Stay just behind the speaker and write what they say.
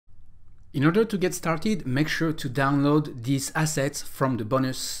In order to get started, make sure to download these assets from the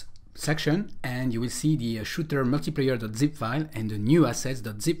bonus section, and you will see the shooter multiplayer.zip file and the new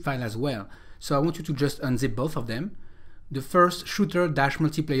assets.zip file as well. So I want you to just unzip both of them. The first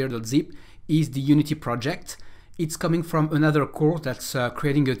shooter-multiplayer.zip is the Unity project. It's coming from another course that's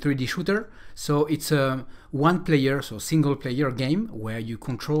creating a 3D shooter. So it's a one-player, so single-player game where you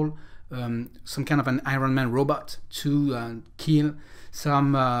control some kind of an Iron Man robot to kill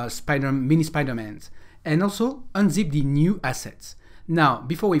some mini Spider-Mans, and also unzip the new assets. Now,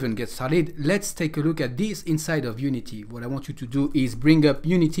 before we even get started, let's take a look at this inside of Unity. What I want you to do is bring up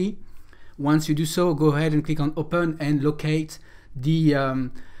Unity. Once you do so, go ahead and click on Open and locate the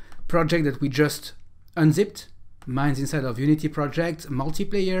project that we just unzipped. Mine's inside of Unity project,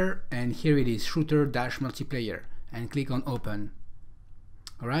 multiplayer, and here it is, shooter-multiplayer, and click on Open.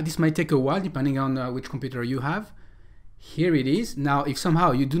 Alright, this might take a while depending on which computer you have. Here it is. Now, if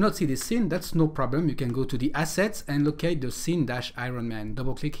somehow you do not see this scene, that's no problem. You can go to the assets and locate the scene-Iron Man.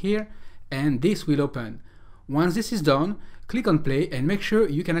 Double click here and this will open. Once this is done, click on play and make sure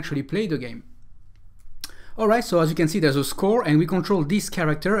you can actually play the game. Alright, so as you can see, there's a score and we control this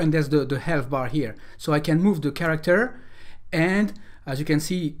character, and there's the health bar here. So I can move the character, and as you can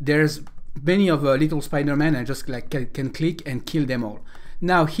see, there's many of little Spider-Man, and just can click and kill them all.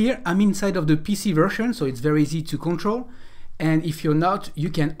 Now here I'm inside of the PC version, so it's very easy to control, and if you're not,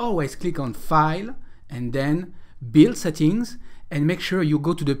 you can always click on File and then Build Settings and make sure you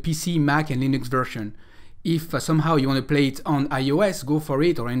go to the PC, Mac and Linux version. If somehow you want to play it on iOS, go for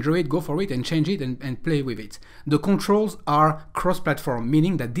it, or Android, go for it and change it and play with it. The controls are cross-platform,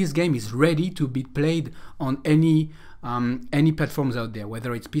 meaning that this game is ready to be played on any platforms out there,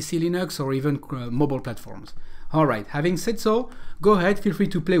 whether it's PC, Linux, or even mobile platforms. Alright, having said so, go ahead, feel free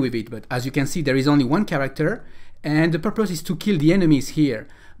to play with it, but as you can see, there is only one character, and the purpose is to kill the enemies here.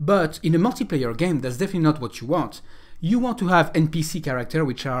 But in a multiplayer game, that's definitely not what you want. You want to have NPC characters,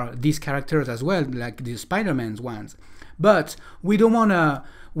 which are these characters as well, like the Spider-Man's ones. But we don't want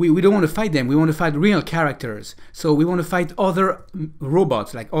to fight them. We want to fight real characters. So we want to fight other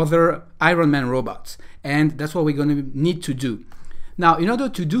robots, like other Iron Man robots, and that's what we're going to need to do. Now, in order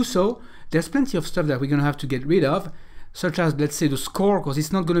to do so, there's plenty of stuff that we're going to have to get rid of, such as, let's say, the score, because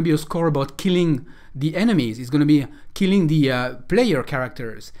it's not going to be a score about killing the enemies. It's going to be killing the player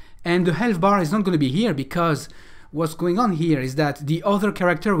characters. And the health bar is not going to be here, because what's going on here is that the other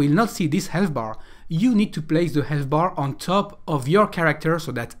character will not see this health bar. You need to place the health bar on top of your character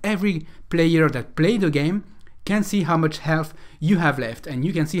so that every player that played the game can see how much health you have left, and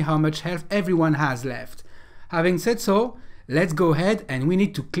you can see how much health everyone has left. Having said so, let's go ahead and we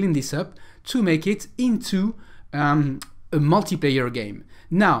need to clean this up to make it into a multiplayer game.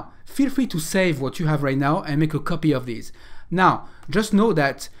 Now, feel free to save what you have right now and make a copy of this. Now, just know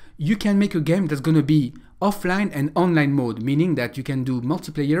that you can make a game that's going to be offline and online mode, meaning that you can do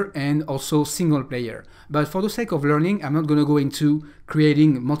multiplayer and also single player. But for the sake of learning, I'm not going to go into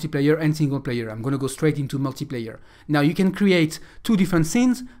creating multiplayer and single player. I'm going to go straight into multiplayer. Now, you can create two different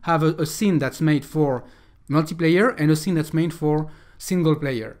scenes, have a scene that's made for multiplayer and a scene that's made for single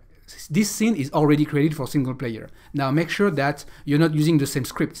player. This scene is already created for single player. Now make sure that you're not using the same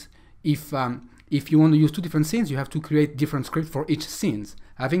scripts. If you want to use two different scenes, you have to create different scripts for each scene.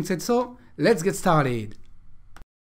 Having said so, let's get started.